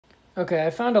Okay,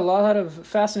 I found a lot of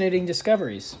fascinating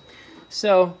discoveries.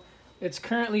 So, it's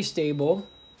currently stable.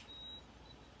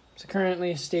 It's a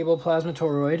currently stable plasma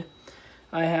toroid.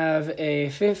 I have a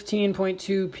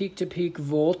 15.2 peak-to-peak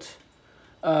volt,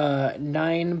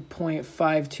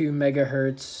 9.52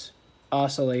 megahertz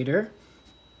oscillator.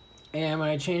 And when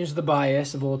I change the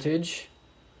bias voltage,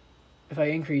 if I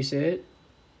increase it,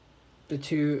 the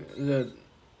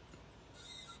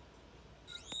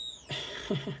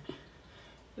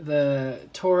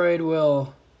toroid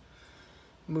will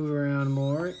move around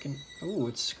more. Oh,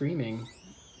 it's screaming.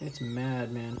 It's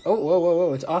mad, man. Oh, whoa, whoa,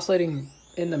 whoa. It's oscillating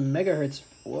in the megahertz.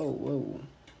 Whoa, whoa.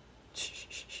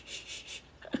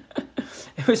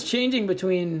 It was changing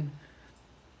between...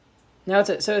 Now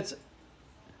it's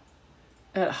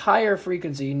at higher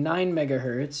frequency, 9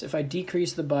 megahertz. If I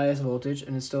decrease the bias voltage,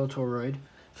 and it's still a toroid.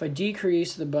 If I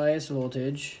decrease the bias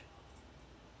voltage,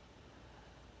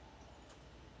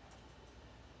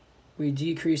 we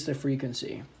decrease the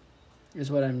frequency, is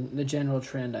the general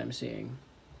trend I'm seeing.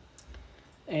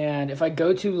 And if I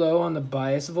go too low on the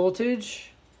bias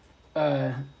voltage,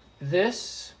 the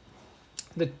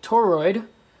toroid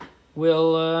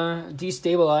will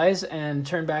destabilize and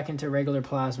turn back into regular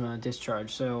plasma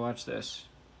discharge. So watch this.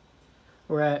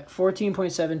 We're at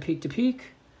 14.7 peak to peak.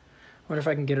 Wonder if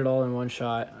I can get it all in one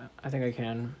shot. I think I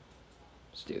can.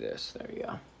 Let's do this. There we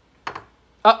go.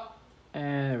 Oh,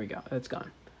 and there we go. It's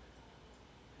gone.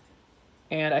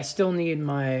 And I still need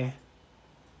my...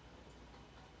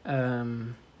 I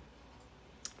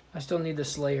still need the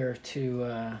Slayer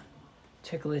to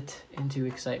tickle it into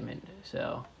excitement.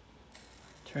 So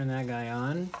turn that guy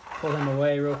on, pull him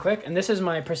away real quick. And this is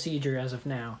my procedure as of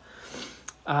now.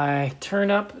 I turn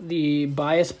up the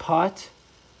bias pot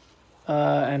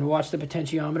and watch the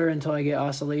potentiometer until I get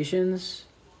oscillations.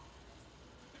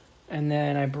 And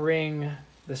then I bring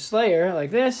the Slayer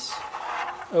like this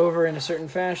over in a certain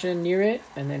fashion near it,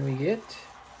 and then we get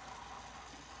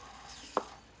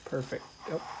perfect.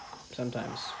 Oh,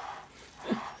 sometimes.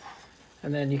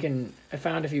 And then you can, I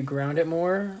found if you ground it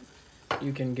more,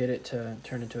 you can get it to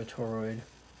turn into a toroid.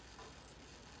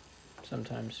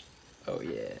 Sometimes. Oh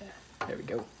yeah, there we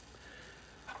go.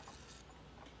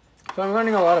 So I'm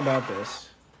learning a lot about this.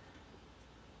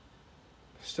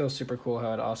 Still super cool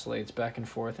how it oscillates back and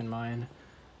forth in mine.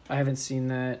 I haven't seen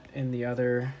that in the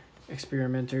other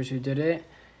experimenters who did it.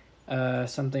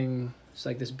 Something, it's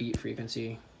like this beat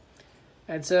frequency.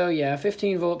 And so yeah,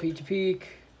 15 volt peak to peak,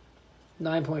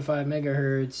 9.5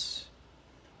 megahertz.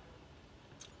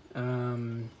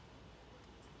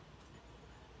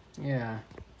 Yeah.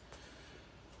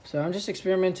 So I'm just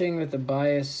experimenting with the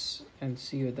bias and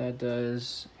see what that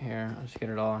does. Here, I'll just get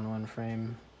it all in one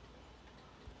frame.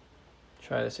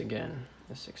 Try this again,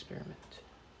 this experiment.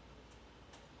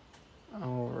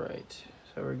 All right,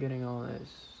 so we're getting all this.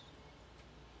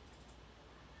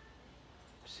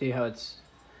 See how it's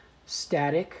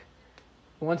static?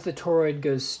 Once the toroid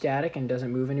goes static and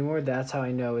doesn't move anymore, that's how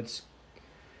I know it's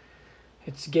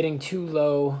getting too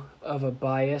low of a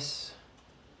bias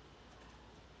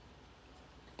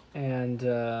and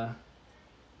or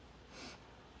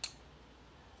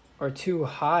too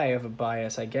high of a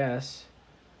bias, I guess,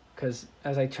 because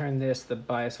as I turn this, the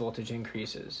bias voltage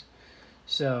increases.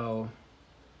 So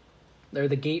or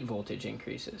the gate voltage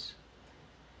increases.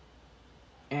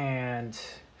 And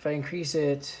if I increase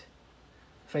it,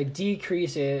 if I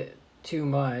decrease it too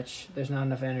much, there's not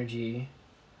enough energy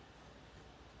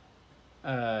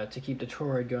to keep the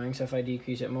toroid going. So if I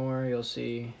decrease it more, you'll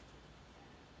see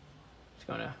it's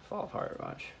gonna fall apart,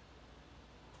 watch.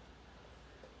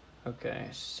 Okay,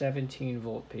 17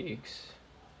 volt peaks,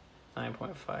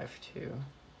 9.52.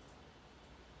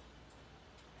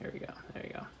 Here we go, there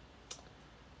you go.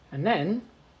 And then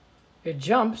it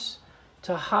jumps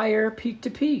to higher peak to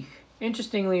peak.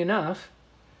 Interestingly enough,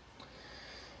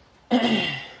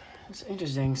 it's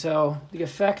interesting. So the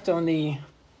effect on the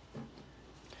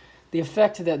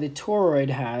effect that the toroid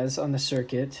has on the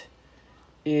circuit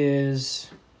is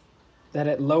that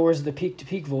it lowers the peak to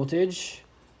peak voltage,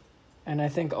 and I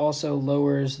think also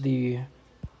lowers the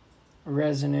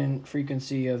resonant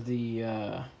frequency of the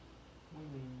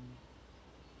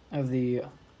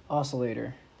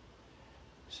oscillator.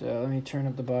 So let me turn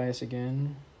up the bias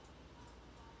again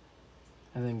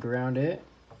and then ground it.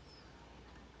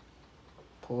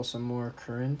 Pull some more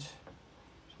current.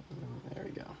 There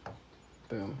we go.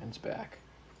 Boom, and it's back.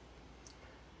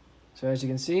 So as you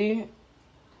can see,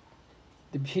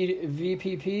 the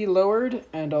VPP lowered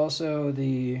and also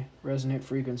the resonant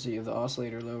frequency of the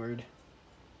oscillator lowered.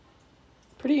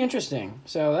 Pretty interesting.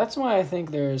 So that's why I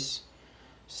think there's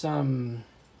some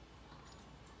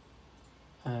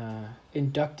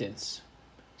inductance.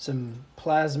 some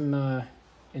plasma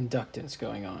inductance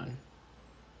going on.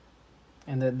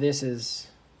 And that this is,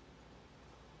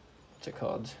 what's it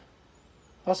called?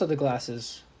 Also the glass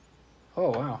is,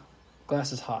 oh wow,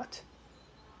 glass is hot.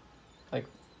 Like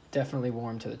definitely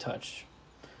warm to the touch.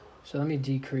 So let me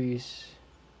decrease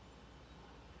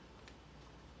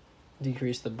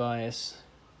the bias.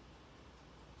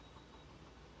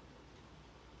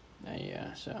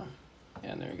 Yeah, so,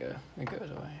 yeah, there we go. It goes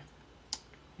away.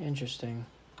 Interesting.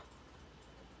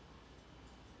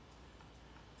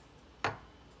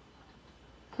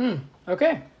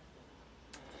 Okay.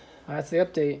 That's the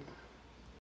update.